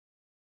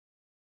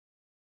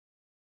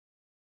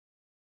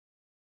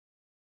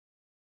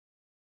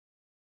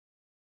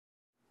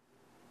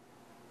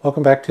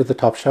Welcome back to the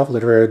Top Shelf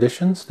Literary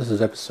Editions. This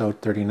is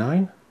episode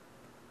 39.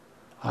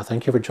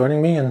 Thank you for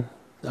joining me and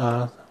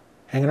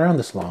hanging around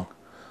this long.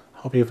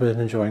 Hope you've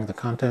been enjoying the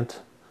content.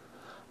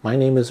 My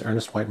name is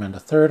Ernest Whiteman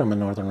III. I'm a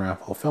Northern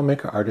Ramapo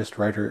filmmaker, artist,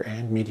 writer,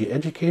 and media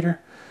educator,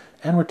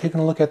 and we're taking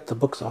a look at the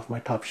books off my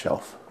top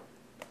shelf.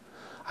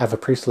 I have a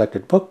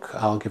pre-selected book.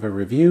 I'll give a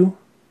review,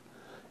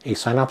 a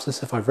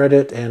synopsis if I've read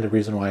it, and a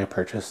reason why I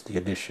purchased the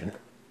edition.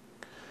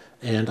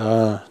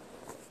 And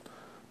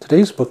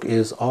today's book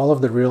is All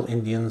of the Real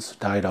Indians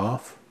Died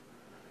Off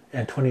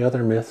and 20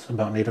 Other Myths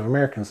About Native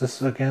Americans.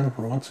 This is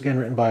once again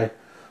written by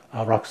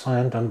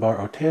Roxanne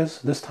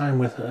Dunbar-Ortiz, this time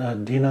with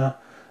Dina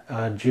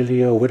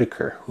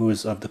Gilio-Whitaker, who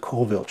is of the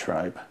Colville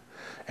tribe.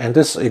 And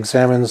this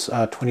examines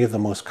 20 of the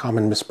most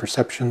common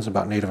misperceptions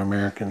about Native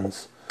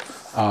Americans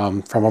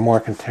from a more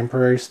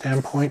contemporary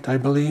standpoint, I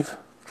believe.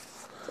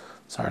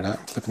 Sorry, I'm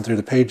flipping through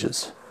the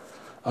pages.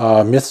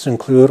 Myths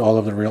include all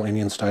of the real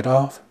Indians died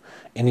off.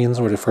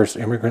 Indians were the first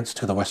immigrants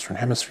to the Western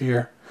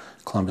Hemisphere.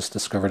 Columbus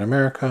discovered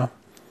America.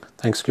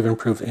 Thanksgiving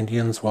proved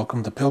Indians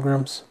welcomed the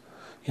Pilgrims.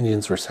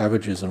 Indians were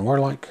savages and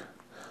warlike.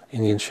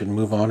 Indians should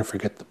move on and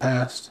forget the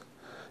past.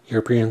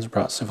 Europeans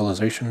brought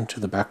civilization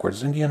to the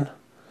backwards Indian.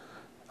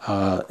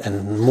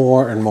 And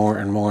more and more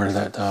and more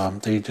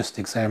that they just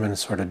examine and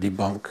sort of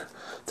debunk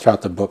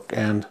throughout the book.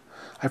 And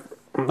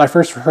I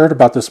first heard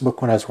about this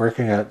book when I was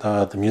working at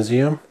the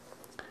museum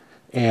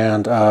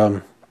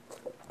and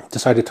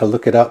decided to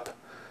look it up.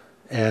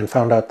 And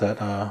found out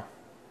that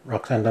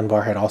Roxanne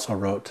Dunbar had also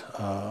wrote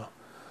the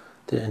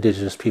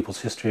Indigenous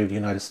Peoples' History of the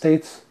United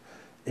States,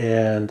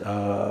 and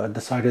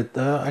decided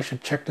I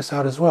should check this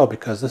out as well,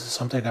 because this is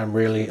something I'm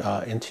really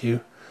into.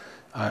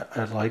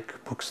 I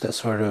like books that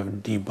sort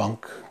of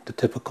debunk the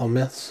typical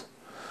myths.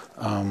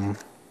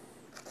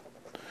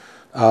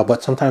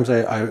 But sometimes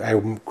I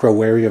grow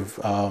wary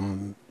of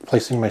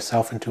placing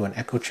myself into an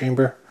echo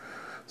chamber,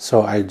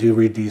 so I do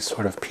read these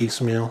sort of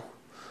piecemeal.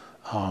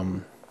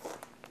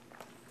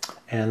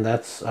 And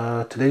that's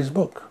today's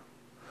book.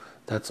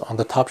 That's on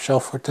the top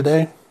shelf for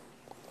today.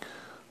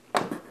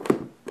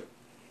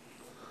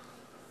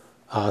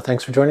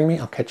 Thanks for joining me.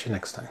 I'll catch you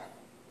next time.